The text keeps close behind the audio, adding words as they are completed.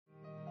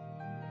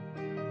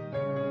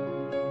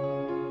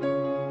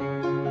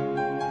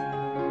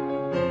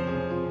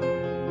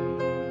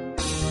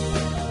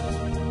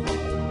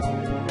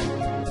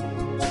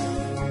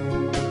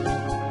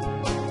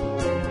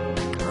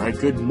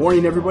Good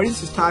morning, everybody.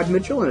 This is Todd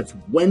Mitchell, and it's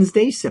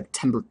Wednesday,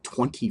 September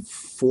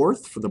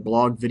 24th for the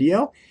blog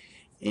video.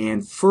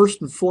 And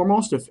first and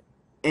foremost, if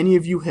any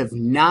of you have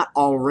not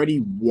already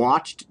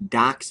watched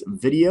Doc's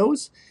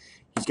videos,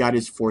 he's got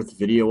his fourth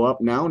video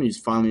up now, and he's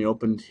finally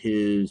opened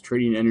his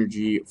Trading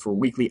Energy for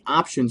Weekly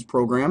Options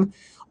program.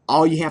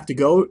 All you have to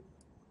go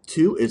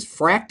to is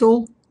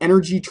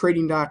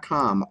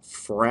fractalenergytrading.com.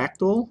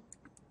 Fractal,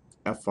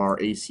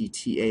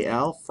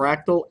 F-R-A-C-T-A-L,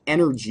 Fractal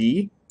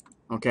Energy,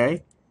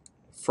 okay?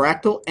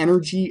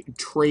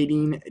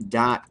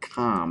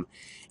 fractalenergytrading.com.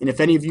 And if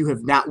any of you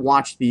have not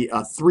watched the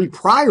three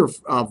prior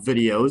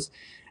videos,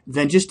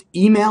 then just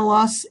email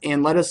us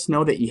and let us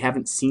know that you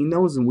haven't seen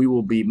those, and we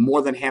will be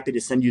more than happy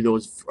to send you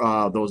those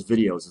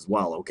videos as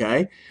well,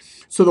 okay?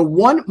 So the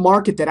one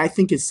market that I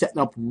think is setting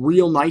up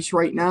real nice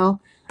right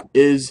now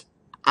is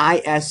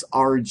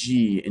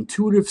ISRG,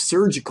 Intuitive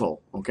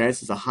Surgical, okay?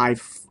 This is a high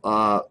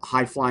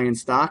flying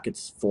stock.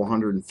 It's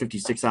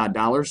 $456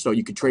 odd, so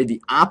you could trade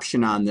the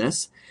option on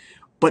this.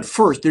 But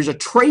first, there's a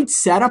trade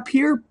setup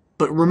here,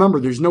 but remember,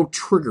 there's no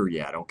trigger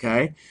yet,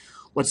 okay?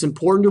 What's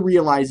important to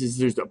realize is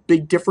there's a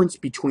big difference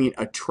between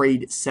a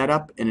trade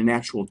setup and an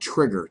actual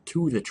trigger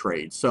to the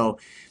trade. So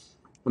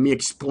let me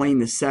explain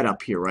the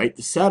setup here, right?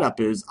 The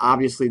setup is,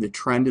 obviously, the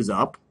trend is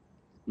up,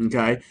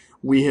 okay?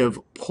 We have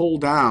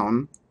pulled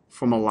down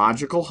from a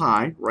logical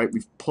high, right?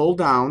 We've pulled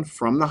down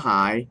from the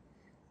high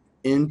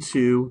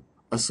into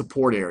a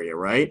support area,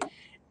 right?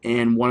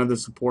 And one of the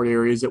support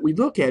areas that we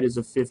look at is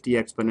a 50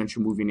 exponential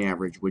moving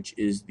average, which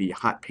is the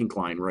hot pink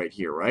line right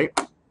here, right?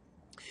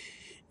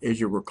 As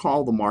you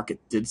recall, the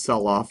market did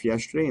sell off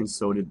yesterday, and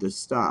so did this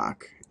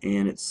stock.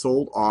 And it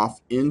sold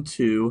off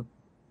into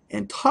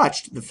and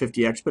touched the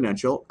 50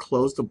 exponential,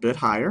 closed a bit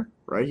higher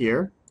right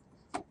here.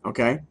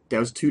 Okay, that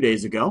was 2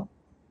 days ago,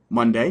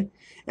 Monday.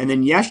 And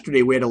then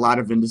yesterday we had a lot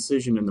of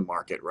indecision in the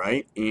market,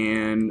 right?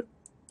 And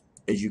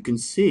as you can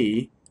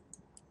see,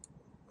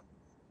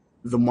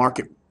 the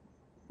market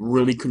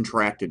really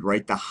contracted,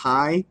 right? The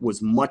high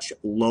was much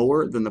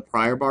lower than the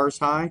prior bar's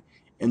high,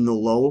 and the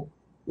low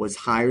was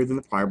higher than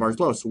the prior bar's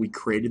low. So we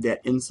created that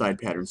inside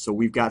pattern. So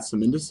we've got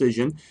some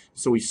indecision.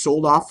 So we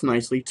sold off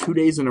nicely 2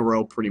 days in a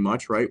row pretty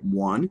much, right?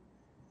 1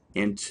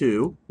 and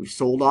 2. We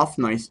sold off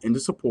nice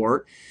into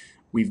support.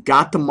 We've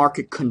got the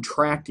market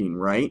contracting,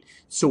 right?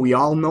 So we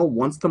all know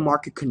once the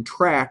market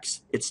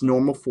contracts, it's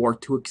normal for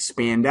it to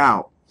expand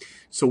out.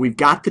 So we've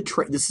got the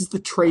trade. This is the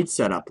trade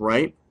setup,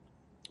 right?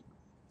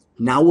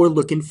 Now we're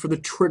looking for the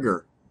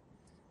trigger,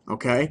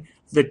 okay?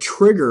 The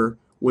trigger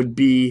would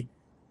be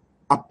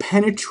a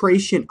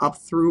penetration up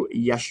through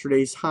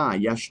yesterday's high.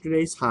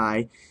 Yesterday's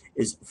high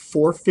is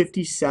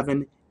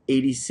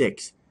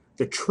 457.86.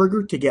 The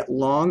trigger to get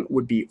long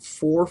would be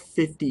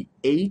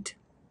 458.06.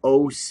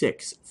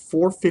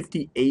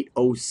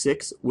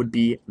 458.06 would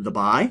be the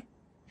buy.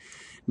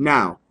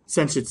 Now,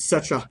 since it's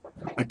such a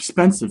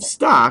expensive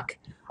stock,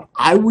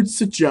 I would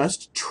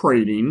suggest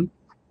trading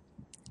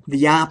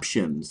the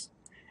options.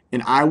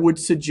 And I would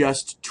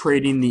suggest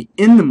trading the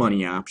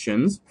in-the-money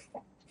options,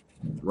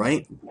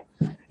 right?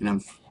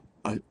 And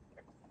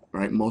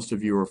right, most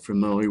of you are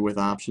familiar with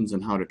options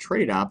and how to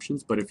trade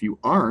options, but if you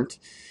aren't,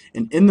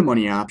 an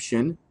in-the-money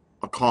option,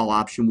 a call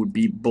option, would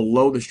be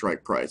below the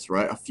strike price,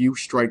 right? A few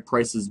strike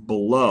prices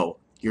below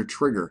your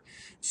trigger.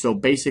 So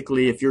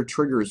basically, if your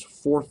trigger is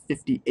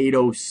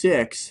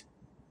 458.06,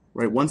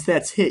 right, once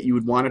that's hit, you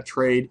would want to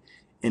trade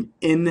an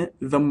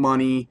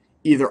in-the-money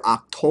either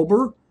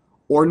October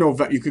or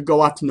November. You could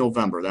go out to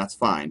November. That's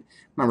fine.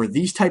 Remember,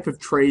 these type of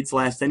trades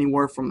last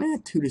anywhere from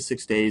 2 to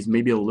 6 days,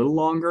 maybe a little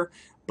longer,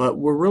 but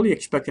we're really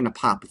expecting a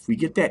pop. If we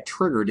get that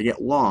trigger to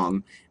get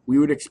long, we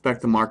would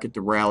expect the market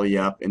to rally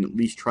up and at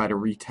least try to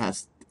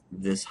retest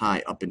this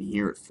high up in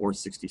here at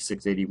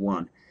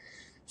 466.81.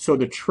 So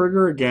the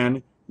trigger,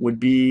 again, would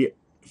be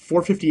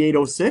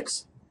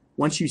 458.06.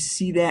 Once you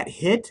see that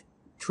hit,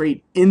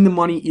 trade in the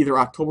money either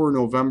October or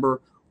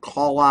November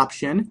call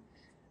option.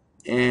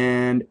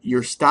 And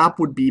your stop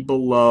would be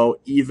below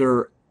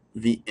either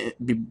the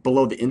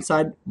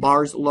inside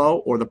bar's low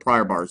or the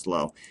prior bar's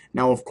low.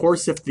 Now, of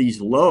course, if these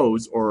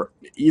lows or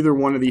either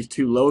one of these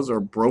two lows are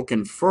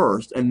broken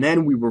first, and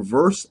then we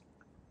reverse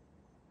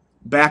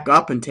back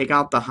up and take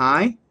out the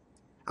high,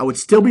 I would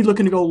still be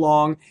looking to go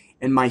long,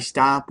 and my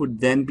stop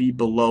would then be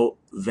below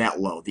that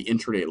low, the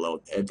intraday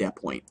low at that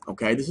point.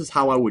 Okay, this is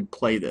how I would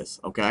play this.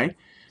 Okay.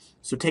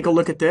 So take a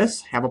look at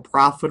this. Have a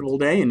profitable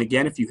day. And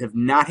again, if you have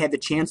not had the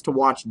chance to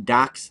watch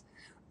Doc's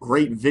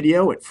great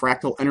video at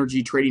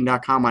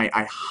fractalenergytrading.com,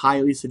 I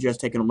highly suggest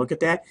taking a look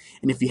at that.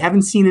 And if you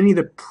haven't seen any of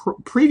the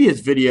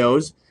previous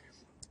videos,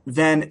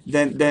 then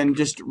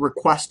just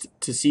request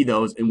to see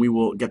those, and we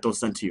will get those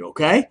sent to you.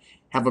 Okay?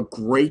 Have a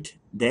great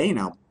day, and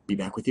I'll be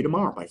back with you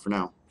tomorrow. Bye for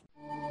now.